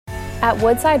At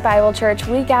Woodside Bible Church,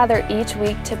 we gather each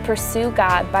week to pursue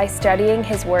God by studying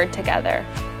His Word together.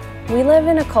 We live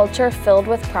in a culture filled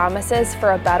with promises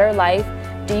for a better life,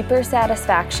 deeper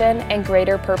satisfaction, and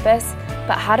greater purpose,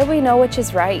 but how do we know which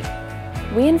is right?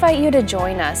 We invite you to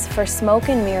join us for Smoke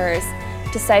and Mirrors,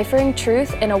 deciphering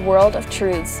truth in a world of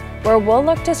truths, where we'll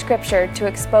look to Scripture to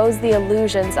expose the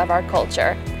illusions of our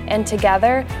culture, and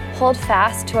together hold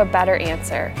fast to a better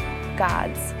answer,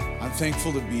 God's. I'm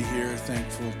thankful to be here,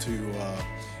 thankful to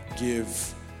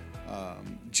give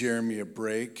Jeremy a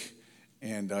break.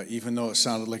 And even though it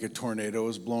sounded like a tornado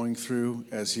was blowing through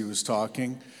as he was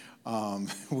talking,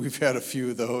 we've had a few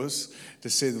of those, to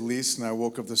say the least. And I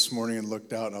woke up this morning and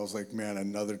looked out, and I was like, man,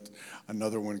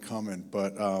 another one coming.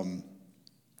 But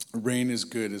rain is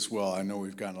good as well. I know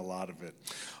we've gotten a lot of it.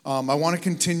 I want to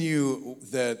continue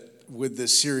with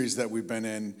this series that we've been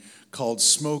in called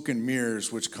Smoke and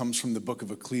Mirrors, which comes from the book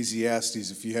of Ecclesiastes.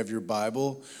 If you have your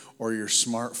Bible or your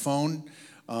smartphone,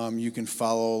 you can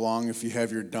follow along. If you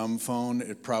have your dumb phone,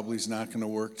 it probably is not going to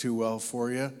work too well for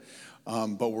you.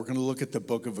 But we're going to look at the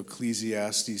book of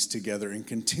Ecclesiastes together and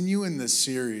continue in this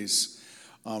series,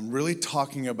 really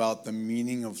talking about the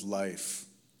meaning of life.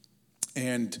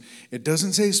 And it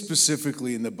doesn't say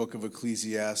specifically in the book of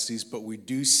Ecclesiastes, but we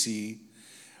do see,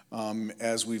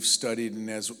 as we've studied and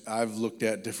as I've looked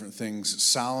at different things,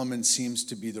 Solomon seems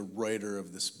to be the writer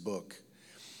of this book.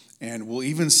 And we'll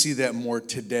even see that more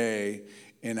today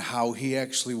in how he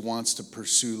actually wants to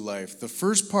pursue life. The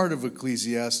first part of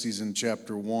Ecclesiastes in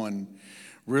chapter 1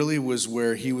 really was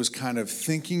where he was kind of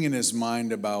thinking in his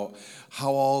mind about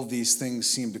how all these things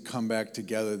seem to come back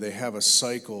together. They have a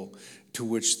cycle to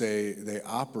which they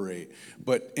operate.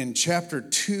 But in chapter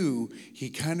 2, he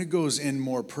kind of goes in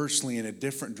more personally in a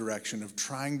different direction of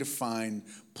trying to find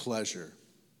pleasure.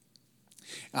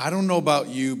 I don't know about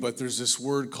you, but there's this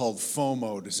word called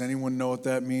FOMO. Does anyone know what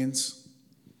that means?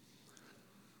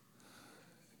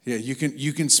 Yeah, you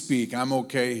can speak. I'm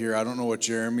okay here. I don't know what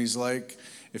Jeremy's like,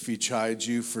 if he chides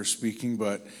you for speaking,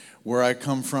 but where I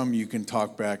come from, you can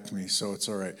talk back to me, so it's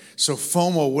all right. So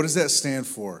FOMO, what does that stand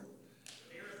for?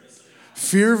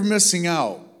 Fear of missing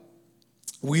out.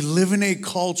 We live in a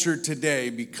culture today,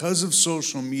 because of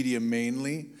social media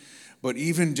mainly, but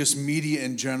even just media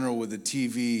in general with the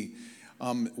TV,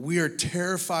 we are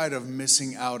terrified of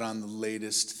missing out on the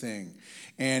latest thing.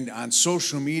 And on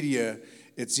social media,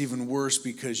 it's even worse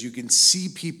because you can see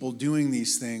people doing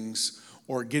these things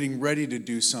or getting ready to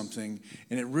do something,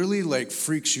 and it really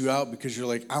freaks you out because you're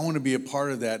like, I want to be a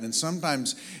part of that. And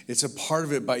sometimes it's a part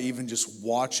of it by even just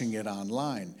watching it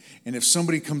online. And if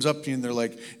somebody comes up to you and they're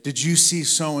like, did you see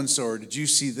so-and-so, or did you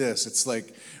see this? It's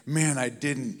like, man, I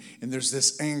didn't. And there's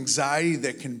this anxiety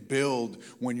that can build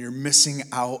when you're missing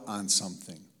out on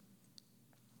something.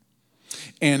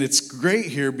 And it's great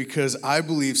here because I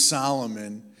believe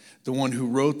Solomon, the one who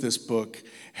wrote this book,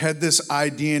 had this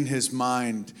idea in his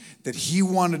mind that he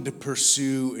wanted to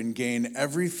pursue and gain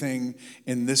everything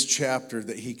in this chapter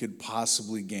that he could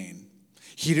possibly gain.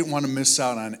 He didn't want to miss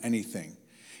out on anything.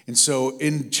 And so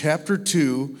in chapter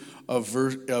 2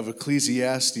 of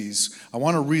Ecclesiastes, I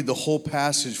want to read the whole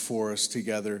passage for us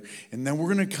together, and then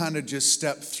we're going to kind of just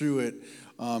step through it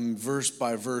verse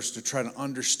by verse to try to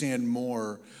understand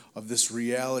more of this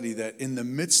reality that in the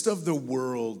midst of the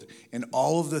world and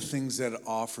all of the things that it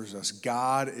offers us,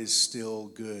 God is still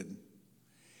good.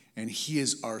 And He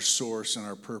is our source and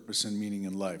our purpose and meaning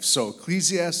in life. So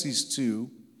Ecclesiastes 2,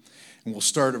 and we'll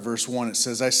start at verse 1. It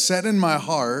says, I said in my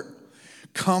heart,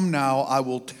 come now, I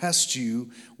will test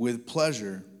you with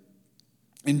pleasure.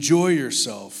 Enjoy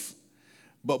yourself.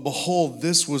 But behold,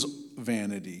 this was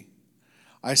vanity.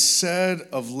 I said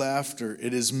of laughter,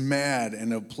 it is mad,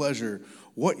 and of pleasure,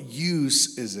 what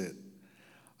use is it?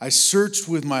 I searched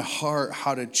with my heart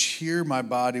how to cheer my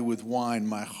body with wine,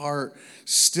 my heart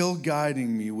still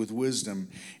guiding me with wisdom,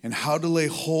 and how to lay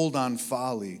hold on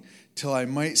folly, till I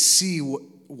might see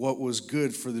what was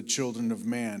good for the children of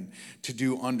man to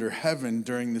do under heaven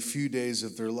during the few days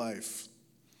of their life.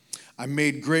 I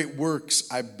made great works,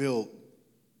 I built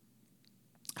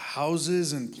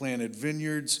houses and planted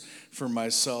vineyards for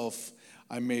myself.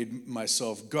 I made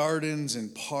myself gardens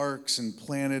and parks and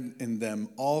planted in them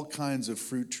all kinds of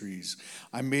fruit trees.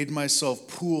 I made myself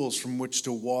pools from which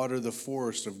to water the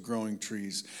forest of growing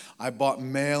trees. I bought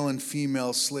male and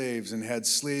female slaves and had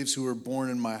slaves who were born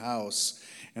in my house.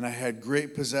 And I had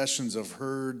great possessions of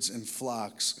herds and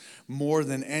flocks, more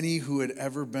than any who had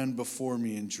ever been before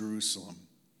me in Jerusalem.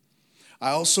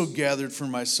 I also gathered for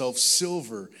myself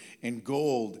silver and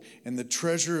gold and the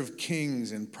treasure of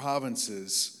kings and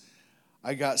provinces.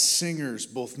 I got singers,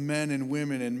 both men and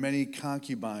women, and many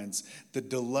concubines, the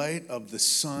delight of the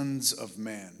sons of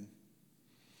man.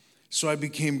 So I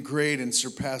became great and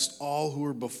surpassed all who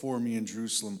were before me in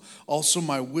Jerusalem. Also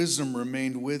my wisdom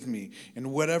remained with me,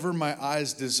 and whatever my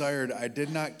eyes desired, I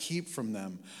did not keep from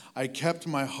them. I kept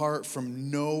my heart from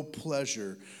no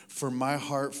pleasure, for my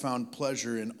heart found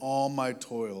pleasure in all my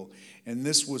toil, and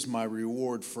this was my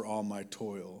reward for all my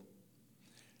toil.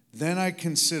 Then I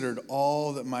considered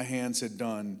all that my hands had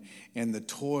done, and the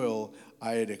toil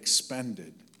I had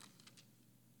expended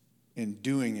in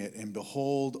doing it, and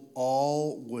behold,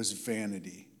 all was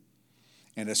vanity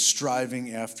and a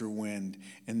striving after wind,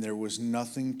 and there was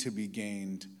nothing to be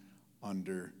gained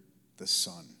under the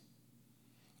sun.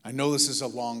 I know this is a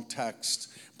long text,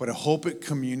 but I hope it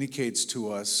communicates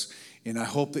to us, and I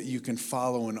hope that you can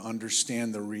follow and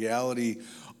understand the reality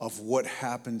of what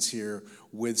happens here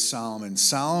with Solomon.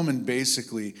 Solomon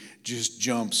basically just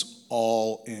jumps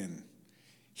all in.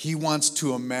 He wants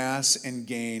to amass and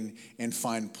gain and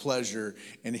find pleasure,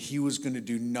 and he was going to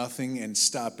do nothing and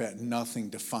stop at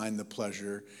nothing to find the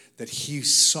pleasure that he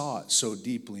sought so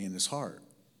deeply in his heart.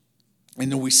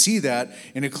 And then we see that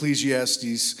in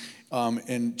Ecclesiastes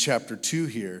in chapter 2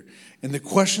 here. And the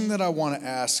question that I want to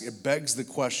ask, it begs the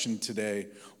question today,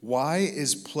 why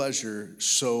is pleasure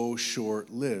so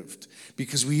short-lived?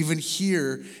 Because we even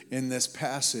hear in this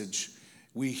passage,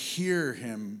 we hear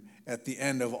him at the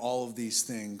end of all of these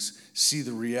things, see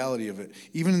the reality of it.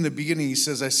 Even in the beginning, he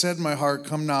says, I said in my heart,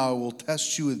 come now, I will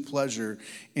test you with pleasure,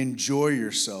 enjoy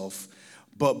yourself.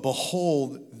 But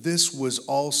behold, this was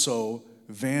also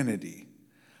vanity.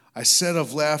 I said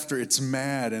of laughter, it's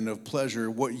mad, and of pleasure,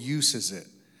 what use is it?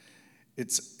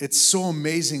 It's so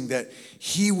amazing that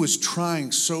he was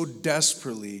trying so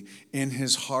desperately in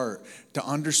his heart to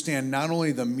understand not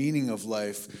only the meaning of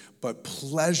life, but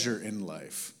pleasure in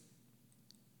life.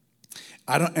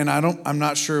 I'm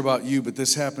not sure about you, but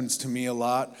this happens to me a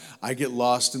lot. I get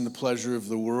lost in the pleasure of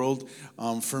the world.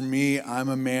 For me, I'm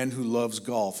a man who loves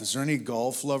golf. Is there any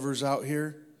golf lovers out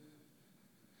here?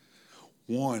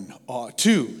 One,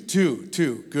 two.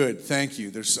 Good, thank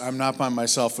you. I'm not by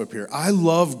myself up here. I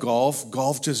love golf.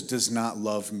 Golf just does not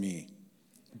love me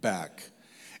back.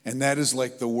 And that is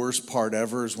like the worst part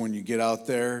ever is when you get out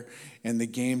there and the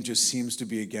game just seems to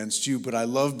be against you. But I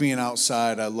love being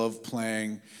outside. I love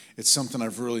playing. It's something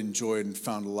I've really enjoyed and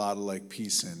found a lot of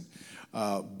peace in.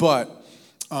 But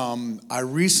I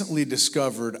recently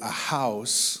discovered a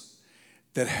house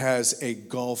that has a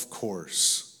golf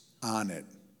course on it.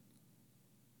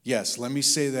 Yes, let me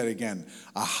say that again.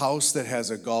 A house that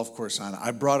has a golf course on it. I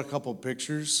brought a couple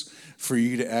pictures for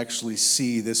you to actually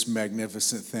see this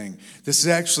magnificent thing. This is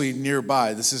actually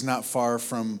nearby. This is not far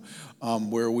from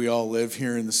where we all live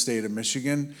here in the state of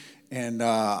Michigan. And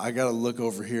I got to look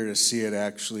over here to see it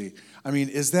actually. I mean,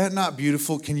 is that not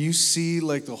beautiful? Can you see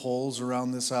the holes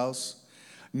around this house?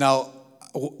 Now,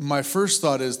 my first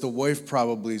thought is the wife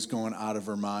probably is going out of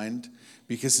her mind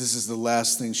because this is the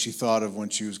last thing she thought of when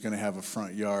she was going to have a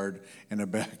front yard and a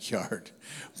backyard.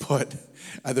 But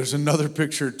there's another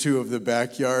picture, too, of the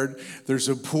backyard. There's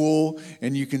a pool,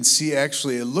 and you can see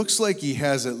actually it looks like he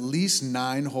has at least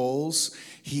 9 holes.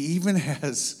 He even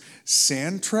has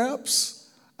sand traps.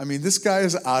 I mean, this guy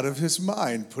is out of his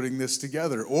mind putting this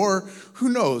together. Or, who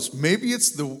knows, maybe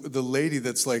it's the lady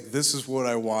that's like, this is what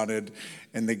I wanted,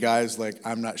 and the guy's like,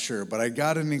 I'm not sure. But I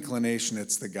got an inclination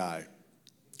it's the guy.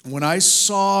 When I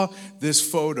saw this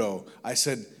photo, I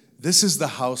said, this is the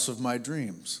house of my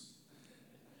dreams.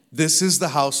 This is the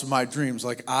house of my dreams.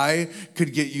 I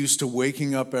could get used to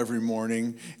waking up every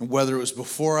morning, and whether it was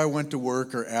before I went to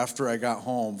work or after I got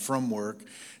home from work,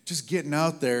 just getting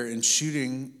out there and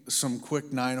shooting some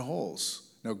quick 9 holes.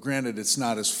 Now, granted, it's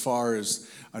not as far as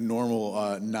a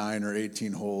normal 9 or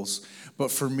 18 holes, but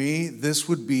for me, this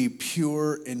would be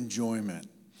pure enjoyment.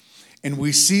 And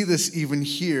we see this even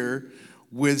here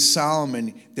with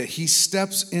Solomon, that he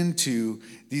steps into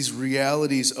these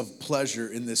realities of pleasure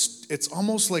in this. It's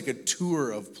almost like a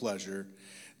tour of pleasure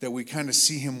that we kind of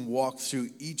see him walk through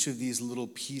each of these little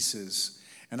pieces.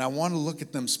 And I want to look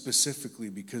at them specifically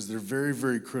because they're very,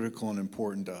 very critical and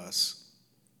important to us.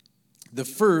 The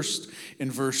first, in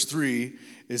verse 3,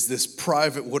 is this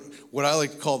private, what I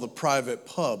like to call the private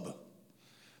pub.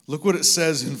 Look what it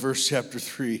says in verse chapter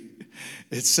 3.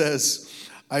 It says,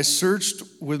 I searched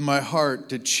with my heart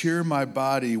to cheer my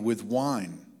body with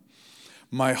wine,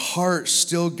 my heart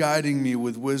still guiding me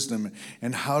with wisdom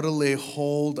and how to lay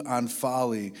hold on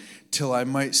folly till I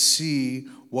might see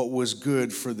what was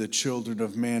good for the children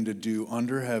of man to do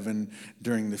under heaven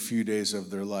during the few days of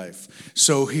their life.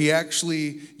 So he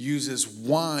actually uses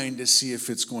wine to see if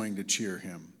it's going to cheer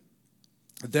him.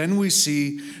 Then we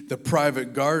see the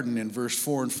private garden in verse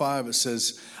 4 and 5. It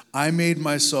says, I made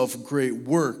myself great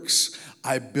works.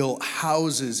 I built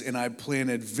houses and I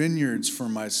planted vineyards for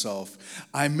myself.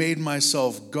 I made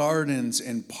myself gardens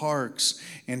and parks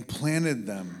and planted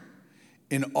them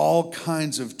in all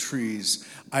kinds of trees.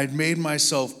 I'd made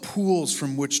myself pools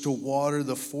from which to water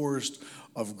the forest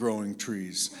of growing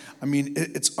trees. I mean,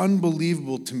 it's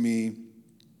unbelievable to me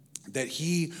that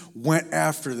he went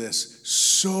after this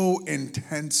so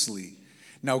intensely.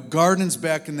 Now, gardens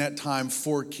back in that time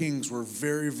for kings were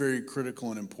very, very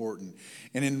critical and important.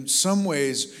 And in some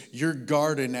ways, your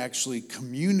garden actually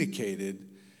communicated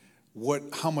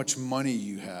how much money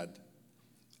you had.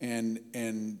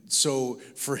 And so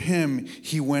for him,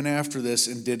 he went after this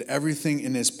and did everything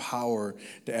in his power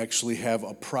to actually have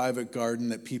a private garden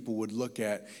that people would look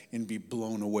at and be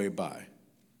blown away by.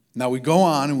 Now we go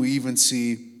on and we even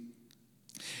see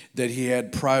that he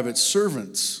had private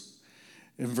servants.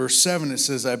 In verse 7 it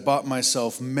says, I bought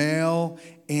myself male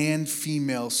and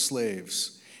female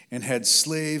slaves and had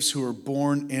slaves who were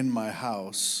born in my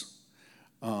house.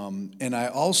 And I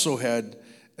also had,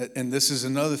 and this is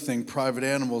another thing, private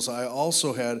animals, I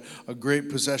also had a great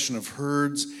possession of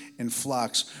herds and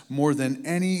flocks, more than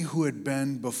any who had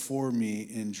been before me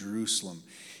in Jerusalem.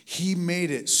 He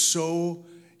made it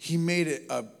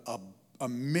a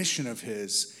mission of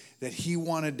his that he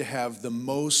wanted to have the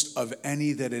most of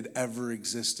any that had ever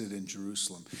existed in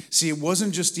Jerusalem. See, it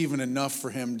wasn't just even enough for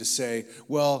him to say,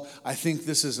 well, I think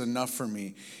this is enough for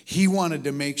me. He wanted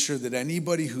to make sure that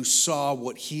anybody who saw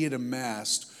what he had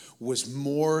amassed was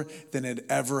more than had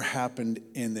ever happened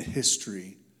in the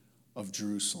history of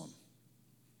Jerusalem.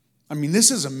 I mean, this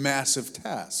is a massive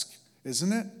task,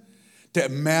 isn't it? To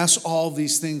amass all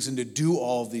these things and to do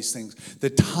all of these things. The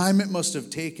time it must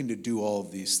have taken to do all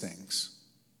of these things.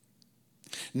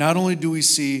 Not only do we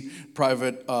see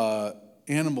private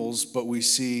animals, but we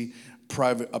see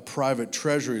a private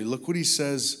treasury. Look what he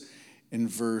says in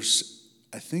verse,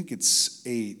 I think it's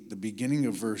 8, the beginning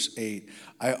of verse 8.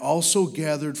 I also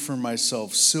gathered for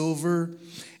myself silver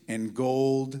and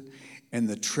gold and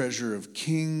the treasure of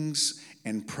kings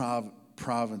and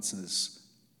provinces.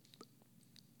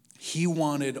 He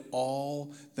wanted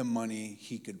all the money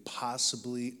he could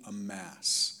possibly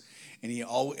amass. And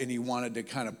he wanted to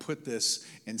kind of put this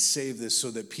and save this so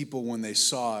that people, when they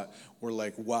saw it, were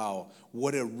like, wow,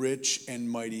 what a rich and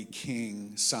mighty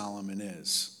king Solomon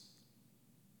is.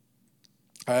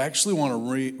 I actually want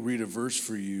to read a verse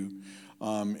for you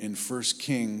in 1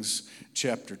 Kings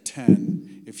chapter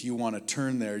 10. If you want to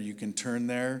turn there, you can turn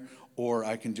there, or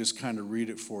I can just kind of read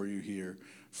it for you here.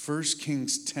 1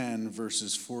 Kings 10,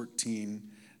 verses 14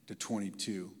 to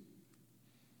 22.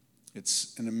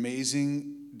 It's an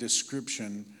amazing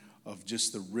description of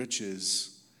just the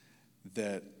riches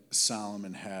that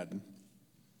Solomon had.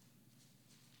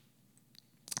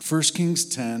 1 Kings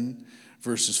 10,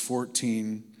 verses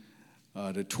 14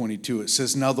 to 22. It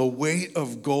says, now the weight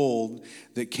of gold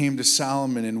that came to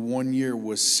Solomon in 1 year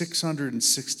was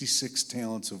 666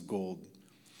 talents of gold.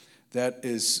 That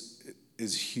is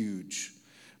huge.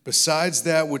 Besides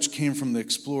that which came from the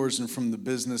explorers and from the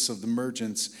business of the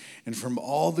merchants and from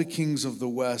all the kings of the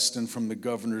west and from the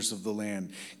governors of the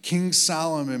land, King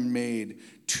Solomon made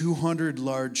 200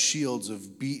 large shields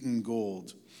of beaten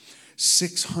gold.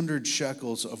 600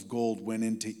 shekels of gold went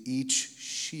into each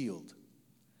shield.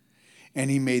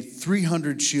 And he made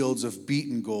 300 shields of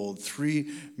beaten gold.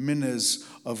 3 minas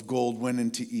of gold went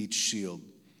into each shield.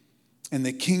 And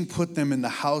the king put them in the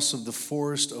house of the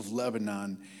forest of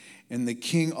Lebanon. And the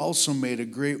king also made a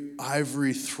great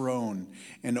ivory throne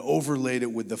and overlaid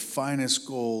it with the finest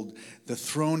gold. The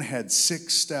throne had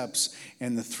 6 steps,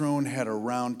 and the throne had a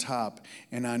round top.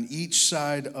 And on each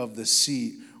side of the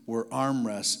seat were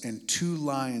armrests, and 2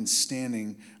 lions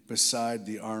standing beside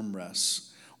the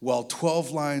armrests, while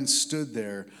 12 lions stood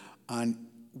there,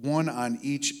 one on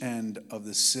each end of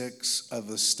the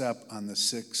step on the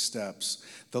 6 steps.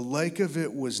 The like of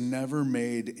it was never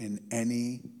made in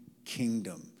any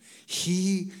kingdom.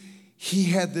 He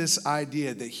had this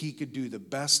idea that he could do the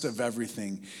best of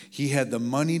everything. He had the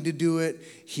money to do it.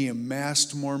 He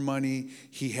amassed more money.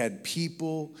 He had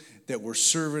people that were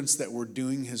servants that were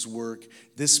doing his work.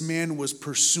 This man was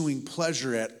pursuing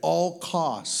pleasure at all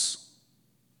costs.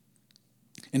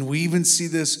 And we even see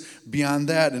this beyond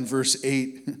that in verse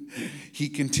 8. He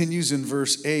continues in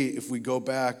verse 8, if we go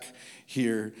back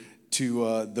here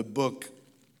to the book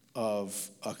of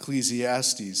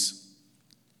Ecclesiastes.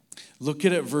 Look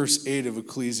at verse 8 of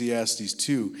Ecclesiastes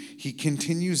 2. He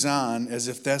continues on, as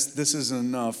if this isn't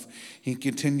enough. He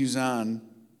continues on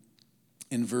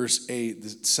in verse 8, the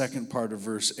second part of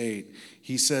verse 8.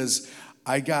 He says,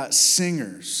 I got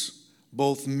singers,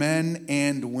 both men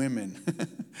and women.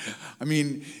 I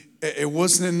mean, it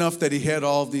wasn't enough that he had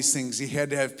all of these things. He had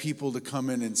to have people to come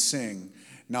in and sing.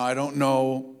 Now, I don't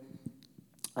know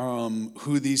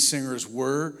who these singers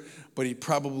were, but he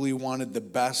probably wanted the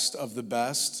best of the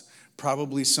best.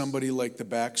 Probably somebody like the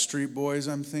Backstreet Boys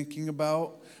I'm thinking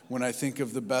about when I think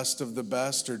of the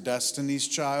best or Destiny's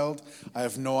Child. I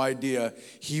have no idea.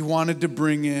 He wanted to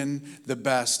bring in the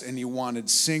best, and he wanted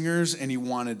singers, and he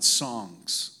wanted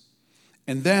songs.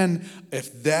 And then,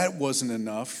 if that wasn't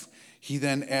enough, he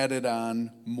then added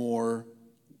on more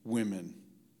women.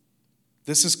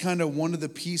 This is kind of one of the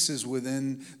pieces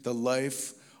within the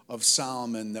life of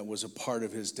Solomon that was a part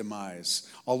of his demise,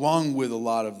 along with a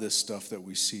lot of this stuff that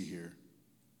we see here.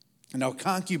 Now,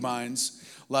 concubines,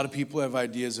 a lot of people have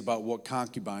ideas about what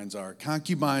concubines are.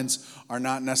 Concubines are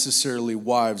not necessarily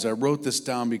wives. I wrote this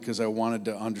down because I wanted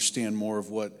to understand more of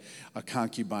what a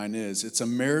concubine is. It's a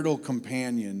marital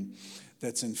companion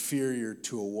that's inferior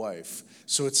to a wife.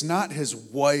 So it's not his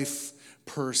wife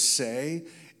per se,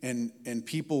 and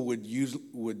people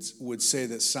would say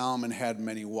that Solomon had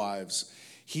many wives.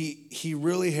 He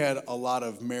really had a lot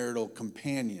of marital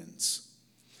companions.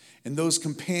 And those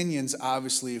companions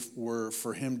obviously were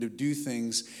for him to do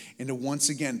things and to once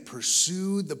again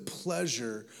pursue the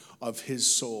pleasure of his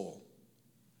soul.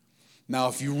 Now,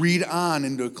 if you read on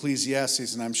into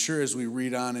Ecclesiastes, and I'm sure as we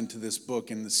read on into this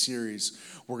book in the series,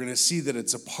 we're going to see that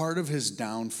it's a part of his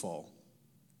downfall.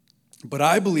 But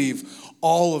I believe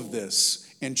all of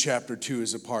this in chapter 2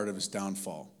 is a part of his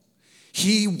downfall.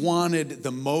 He wanted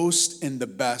the most and the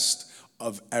best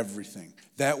of everything.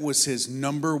 That was his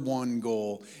number one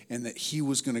goal, and that he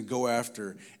was going to go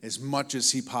after as much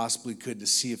as he possibly could to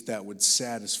see if that would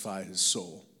satisfy his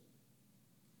soul.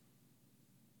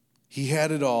 He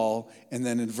had it all, and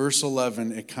then in verse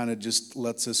 11, it kind of just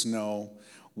lets us know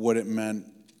what it meant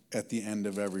at the end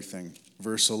of everything.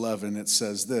 Verse 11, it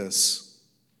says this: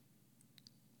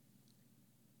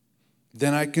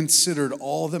 "Then I considered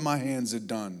all that my hands had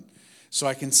done." So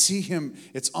I can see him,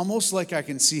 it's almost like I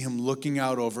can see him looking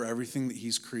out over everything that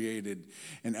he's created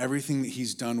and everything that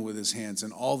he's done with his hands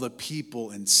and all the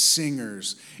people and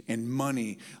singers and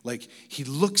money. Like, he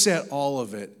looks at all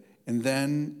of it, and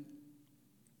then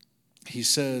he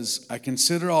says, "I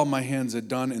consider all my hands had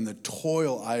done and the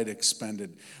toil I had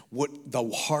expended," what the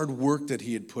hard work that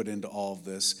he had put into all of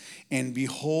this. "And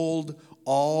behold,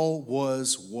 all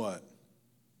was" what?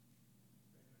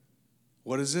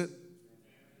 What is it?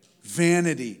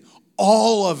 Vanity.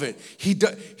 All of it.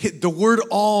 The word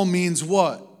all means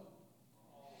what?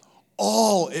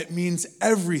 All. It means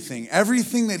everything.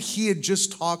 Everything that he had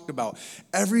just talked about.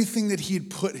 Everything that he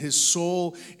had put his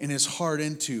soul and his heart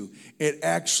into. It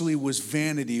actually was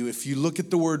vanity. If you look at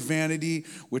the word vanity,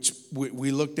 which we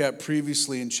looked at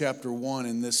previously in chapter 1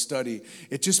 in this study,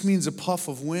 it just means a puff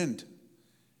of wind.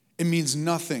 It means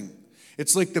nothing.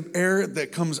 It's like the air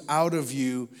that comes out of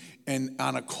you and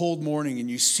on a cold morning, and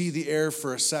you see the air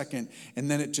for a second, and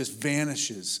then it just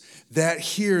vanishes. That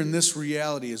here in this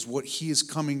reality is what he is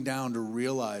coming down to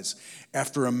realize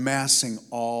after amassing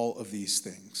all of these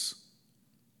things.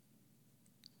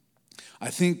 I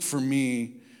think for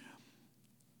me,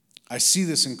 I see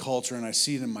this in culture, and I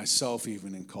see it in myself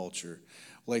even in culture.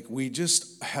 Like, we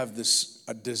just have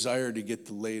a desire to get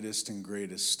the latest and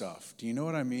greatest stuff. Do you know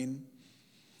what I mean?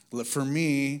 For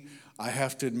me, I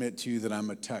have to admit to you that I'm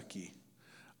a techie.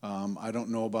 I don't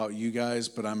know about you guys,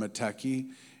 but I'm a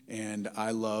techie, and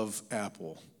I love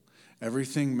Apple.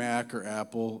 Everything Mac or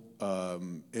Apple,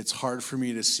 it's hard for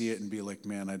me to see it and be like,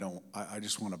 man, I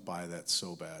just want to buy that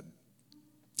so bad.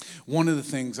 One of the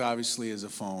things, obviously, is a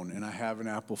phone, and I have an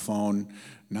Apple phone,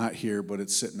 not here, but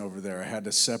it's sitting over there. I had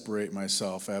to separate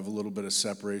myself. I have a little bit of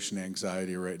separation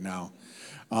anxiety right now.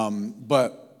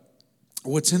 But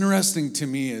what's interesting to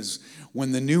me is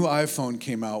when the new iPhone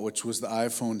came out, which was the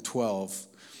iPhone 12,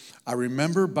 I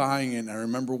remember buying it, and I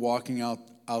remember walking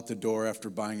out the door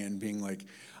after buying it and being like,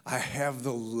 I have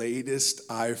the latest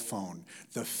iPhone,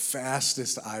 the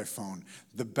fastest iPhone,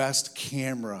 the best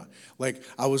camera. Like,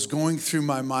 I was going through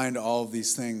my mind all of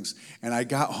these things, and I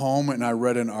got home and I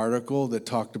read an article that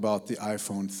talked about the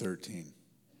iPhone 13.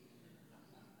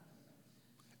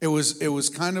 It was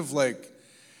kind of like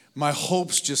my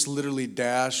hopes just literally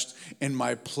dashed, and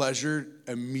my pleasure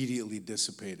immediately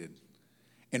dissipated.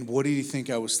 And what do you think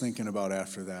I was thinking about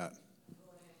after that?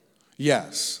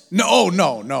 Yes. No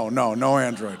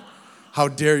Android. How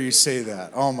dare you say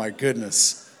that? Oh my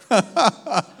goodness.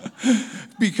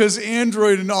 Because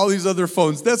Android and all these other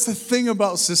phones, that's the thing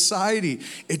about society.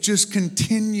 It just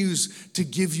continues to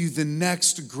give you the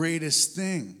next greatest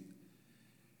thing.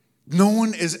 No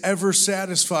one is ever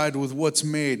satisfied with what's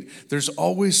made. There's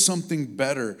always something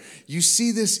better. You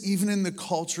see this even in the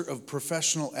culture of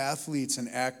professional athletes and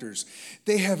actors.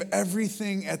 They have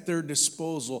everything at their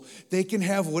disposal. They can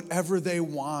have whatever they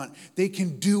want. They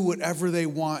can do whatever they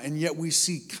want. And yet we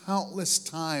see countless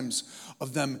times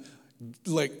of them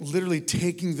like literally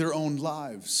taking their own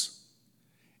lives.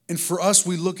 And for us,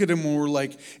 we look at them and we're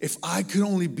like, if I could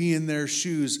only be in their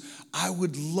shoes, I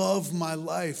would love my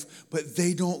life, but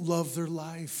they don't love their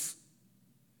life.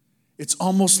 It's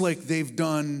almost like they've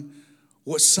done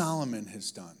what Solomon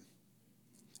has done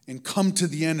and come to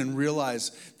the end and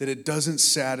realize that it doesn't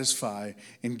satisfy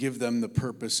and give them the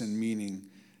purpose and meaning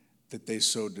that they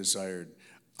so desired.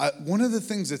 One of the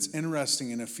things that's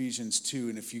interesting in Ephesians 2,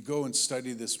 and if you go and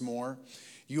study this more,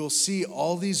 you'll see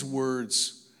all these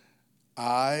words,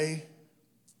 I,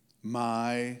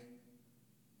 my,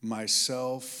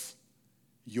 myself,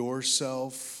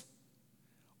 yourself,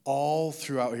 all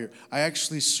throughout here. I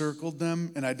actually circled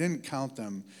them, and I didn't count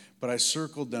them, but I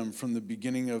circled them from the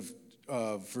beginning of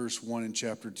verse 1 in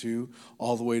chapter 2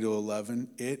 all the way to 11.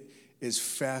 It is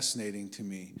fascinating to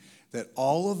me that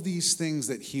all of these things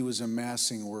that he was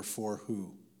amassing were for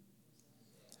who?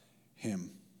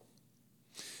 Him.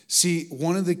 See,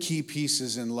 one of the key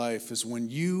pieces in life is when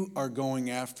you are going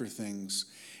after things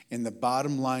and the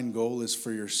bottom line goal is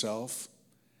for yourself,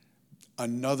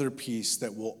 another piece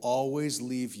that will always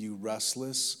leave you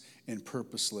restless and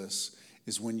purposeless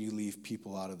is when you leave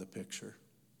people out of the picture.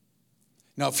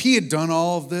 Now, if he had done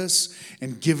all of this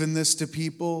and given this to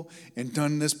people and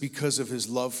done this because of his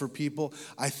love for people,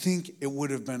 I think it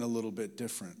would have been a little bit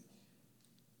different.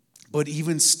 But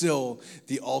even still,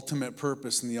 the ultimate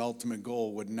purpose and the ultimate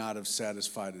goal would not have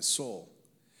satisfied his soul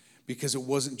because it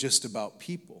wasn't just about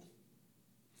people.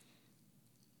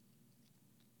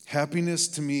 Happiness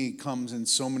to me comes in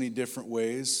so many different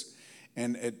ways,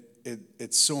 and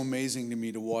it's so amazing to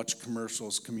me to watch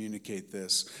commercials communicate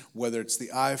this, whether it's the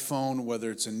iPhone,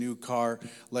 whether it's a new car.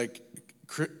 Like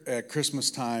at Christmas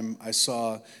time, I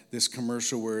saw this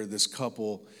commercial where this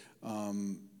couple,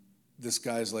 this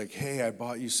guy's like, hey, I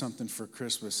bought you something for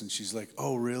Christmas. And she's like,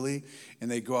 oh, really?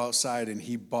 And they go outside, and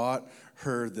he bought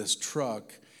her this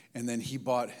truck, and then he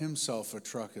bought himself a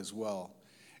truck as well.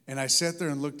 And I sat there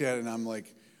and looked at it, and I'm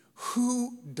like,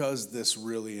 who does this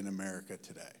really in America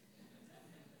today?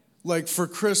 Like for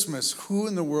Christmas, who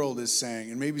in the world is saying,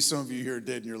 and maybe some of you here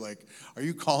did, and you're like, are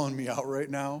you calling me out right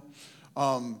now?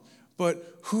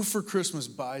 But who for Christmas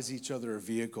buys each other a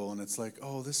vehicle and it's like,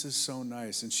 oh, this is so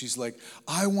nice. And she's like,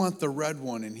 I want the red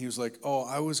one. And he was like, oh,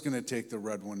 I was going to take the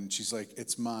red one. And she's like,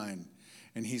 it's mine.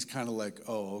 And he's kind of like,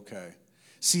 oh, okay.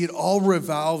 See, it all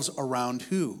revolves around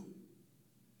who?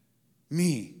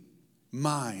 Me,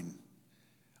 mine.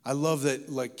 I love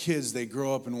that, like kids, they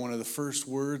grow up and one of the first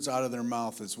words out of their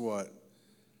mouth is what?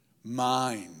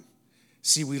 Mine.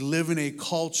 See, we live in a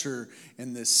culture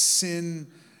and this sin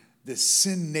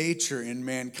nature in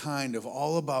mankind of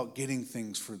all about getting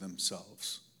things for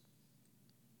themselves.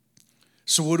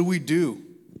 So what do we do?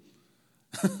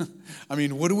 I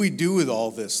mean, what do we do with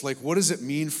all this? Like, what does it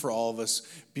mean for all of us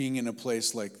being in a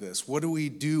place like this? What do we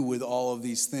do with all of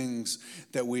these things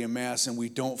that we amass and we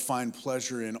don't find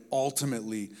pleasure in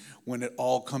ultimately when it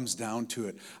all comes down to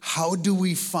it? How do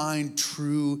we find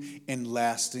true and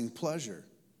lasting pleasure?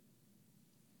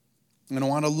 And I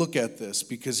want to look at this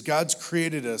because God's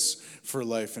created us for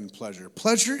life and pleasure.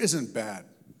 Pleasure isn't bad.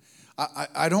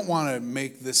 I don't want to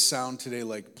make this sound today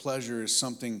like pleasure is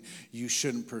something you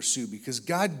shouldn't pursue because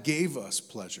God gave us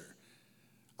pleasure.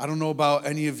 I don't know about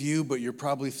any of you, but you're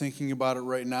probably thinking about it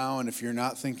right now. And if you're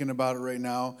not thinking about it right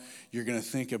now, you're going to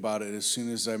think about it as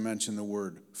soon as I mention the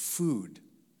word food.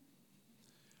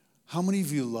 How many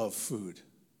of you love food?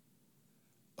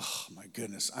 Oh, my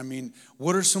goodness. I mean,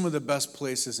 what are some of the best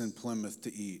places in Plymouth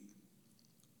to eat?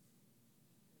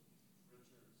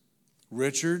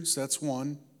 Richard's, that's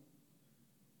one.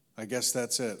 I guess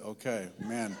that's it. Okay,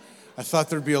 man. I thought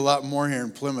there'd be a lot more here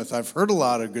in Plymouth. I've heard a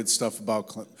lot of good stuff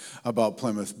about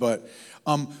Plymouth, but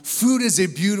food is a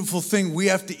beautiful thing. We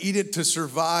have to eat it to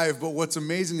survive, but what's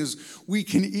amazing is we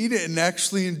can eat it and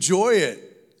actually enjoy it,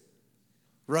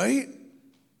 right?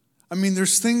 I mean,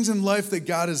 there's things in life that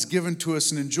God has given to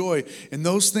us and enjoy, and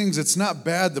those things, it's not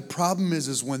bad. The problem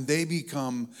is when they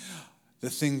become the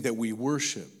thing that we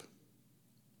worship,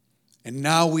 and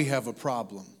now we have a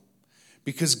problem.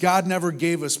 Because God never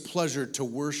gave us pleasure to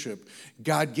worship.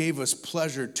 God gave us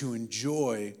pleasure to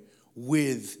enjoy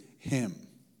with Him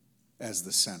as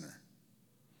the center.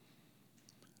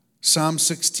 Psalm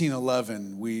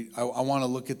 16:11, I want to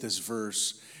look at this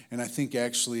verse, and I think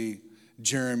actually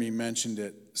Jeremy mentioned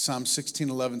it. Psalm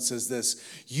 16:11 says this,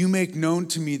 "You make known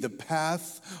to me the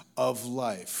path of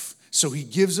life." So he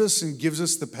gives us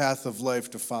the path of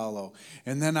life to follow.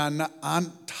 And then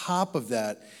on top of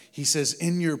that, he says,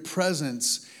 "In your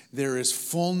presence there is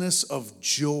fullness of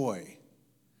joy."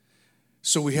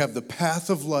 So we have the path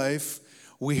of life,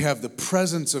 we have the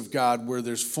presence of God where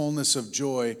there's fullness of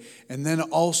joy, and then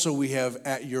also we have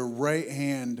at your right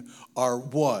hand are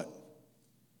what?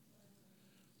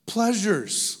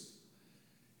 Pleasures.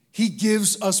 He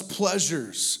gives us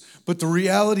pleasures. But the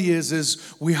reality is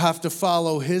we have to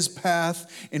follow his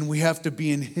path and we have to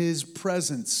be in his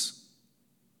presence.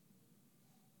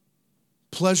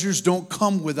 Pleasures don't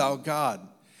come without God.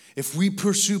 If we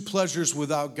pursue pleasures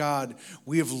without God,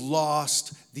 we have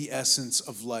lost the essence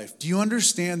of life. Do you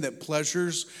understand that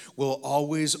pleasures will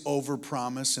always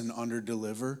overpromise and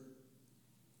underdeliver?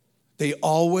 They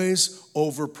always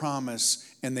overpromise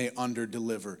and they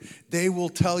underdeliver. They will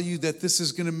tell you that this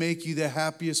is going to make you the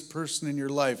happiest person in your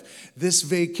life. This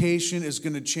vacation is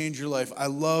going to change your life. I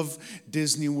love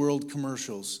Disney World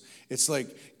commercials. It's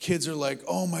like kids are like,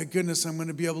 "Oh my goodness, I'm going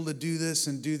to be able to do this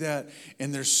and do that."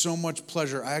 And there's so much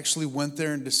pleasure. I actually went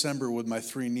there in December with my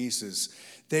 3 nieces.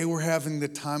 They were having the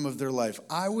time of their life.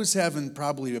 I was having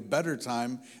probably a better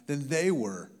time than they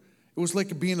were. It was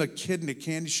like being a kid in a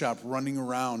candy shop running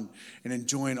around and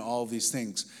enjoying all these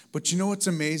things. But you know what's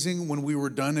amazing? When we were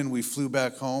done and we flew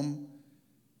back home,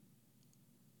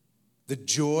 the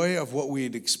joy of what we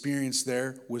had experienced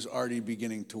there was already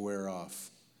beginning to wear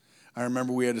off. I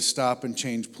remember we had to stop and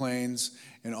change planes,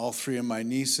 and all 3 of my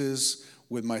nieces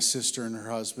with my sister and her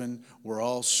husband were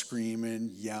all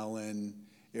screaming, yelling.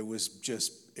 It was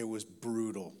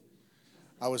brutal.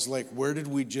 I was like, where did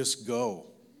we just go?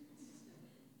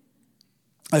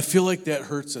 I feel like that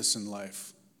hurts us in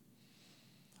life.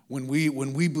 When we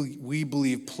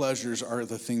believe pleasures are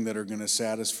the thing that are going to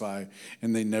satisfy,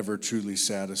 and they never truly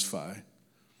satisfy.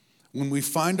 When we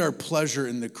find our pleasure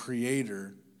in the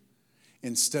Creator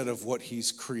instead of what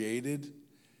he's created,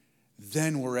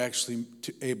 then we're actually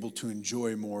able to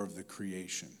enjoy more of the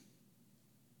creation.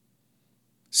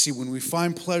 See, when we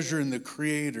find pleasure in the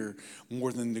Creator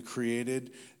more than the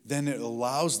created, then it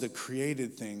allows the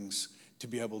created things to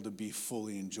be able to be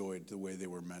fully enjoyed the way they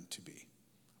were meant to be.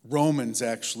 Romans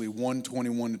actually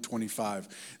 1:21-25.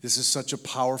 This is such a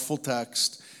powerful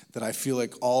text that I feel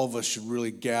like all of us should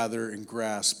really gather and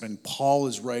grasp. And Paul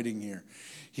is writing here.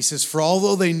 He says, "For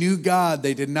although they knew God,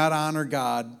 they did not honor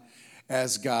God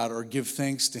as God or give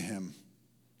thanks to him."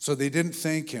 So they didn't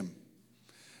thank him.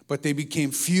 But they became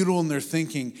futile in their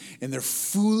thinking, and their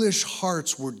foolish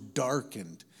hearts were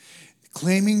darkened.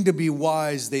 Claiming to be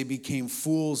wise, they became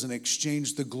fools and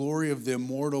exchanged the glory of the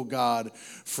immortal God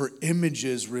for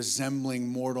images resembling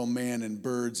mortal man and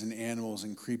birds and animals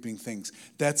and creeping things.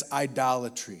 That's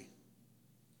idolatry.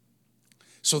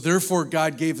 So therefore,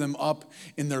 God gave them up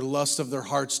in their lust of their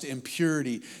hearts to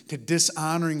impurity, to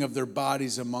dishonoring of their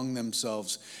bodies among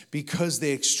themselves, because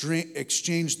they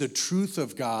exchanged the truth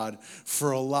of God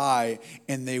for a lie,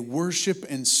 and they worship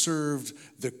and served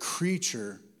the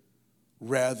creature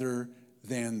rather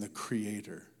than the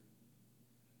Creator,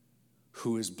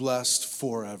 who is blessed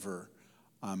forever.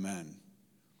 Amen.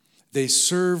 They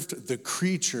served the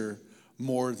creature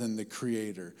more than the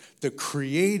Creator. The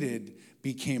created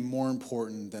became more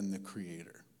important than the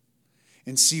Creator.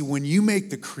 And see, when you make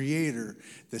the Creator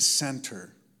the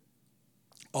center,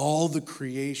 all the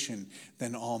creation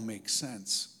then all makes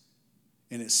sense.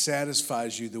 And it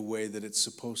satisfies you the way that it's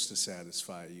supposed to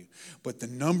satisfy you. But the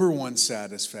number one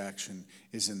satisfaction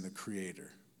is in the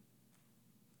Creator.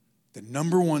 The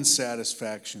number one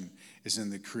satisfaction is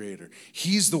in the Creator.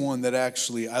 He's the one that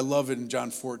actually, I love it in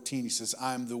John 14, he says,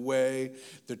 "I am the way,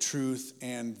 the truth,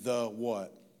 and the"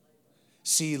 what?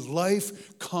 See,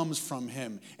 life comes from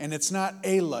him. And it's not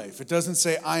a life. It doesn't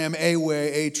say, "I am a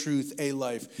way, a truth, a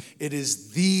life." It is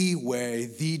the way,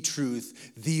 the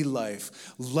truth, the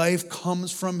life. Life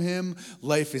comes from him.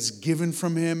 Life is given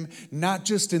from him, not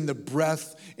just in the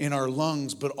breath in our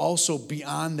lungs, but also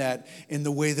beyond that in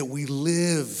the way that we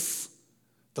live.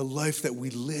 The life that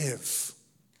we live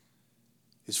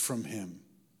is from him.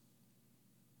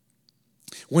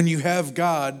 When you have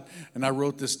God, and I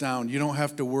wrote this down, you don't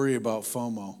have to worry about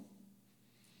FOMO.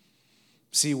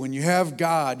 See, when you have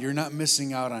God, you're not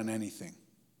missing out on anything.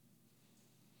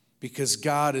 Because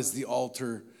God is the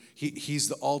he's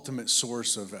the ultimate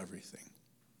source of everything.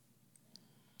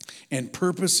 And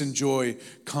purpose and joy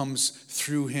comes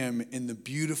through him in the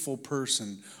beautiful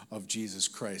person of Jesus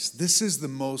Christ. This is the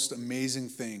most amazing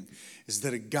thing, is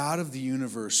that a God of the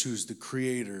universe who's the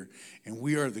creator, and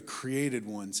we are the created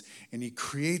ones, and he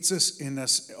creates us in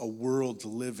us a world to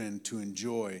live in, to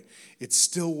enjoy. It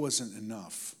still wasn't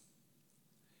enough.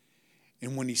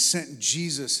 And when he sent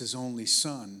Jesus, his only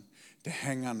son, to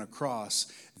hang on the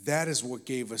cross, that is what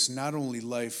gave us not only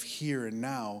life here and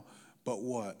now, but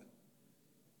what?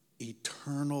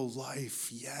 Eternal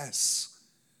life, yes.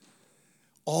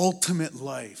 Ultimate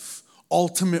life,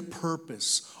 ultimate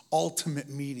purpose, ultimate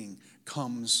meaning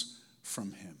comes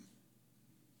from him.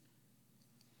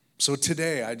 So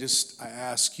today, I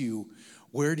ask you,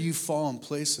 where do you fall in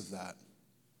place of that?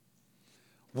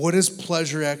 What does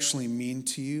pleasure actually mean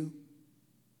to you?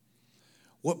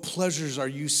 What pleasures are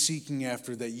you seeking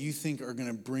after that you think are going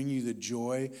to bring you the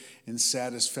joy and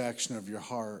satisfaction of your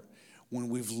heart when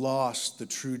we've lost the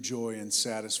true joy and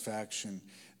satisfaction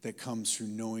that comes through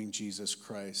knowing Jesus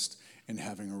Christ and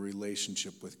having a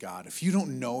relationship with God? If you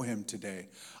don't know him today,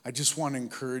 I just want to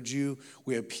encourage you.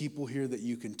 We have people here that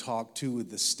you can talk to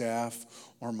with the staff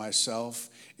or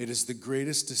myself. It is the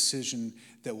greatest decision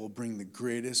that will bring the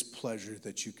greatest pleasure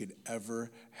that you could ever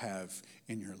have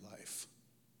in your life.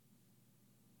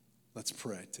 Let's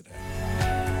pray today.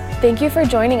 Thank you for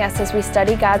joining us as we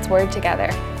study God's Word together.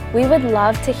 We would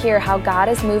love to hear how God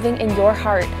is moving in your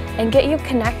heart and get you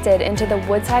connected into the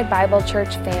Woodside Bible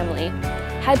Church family.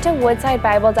 Head to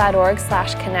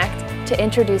woodsidebible.org/connect to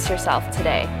introduce yourself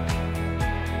today.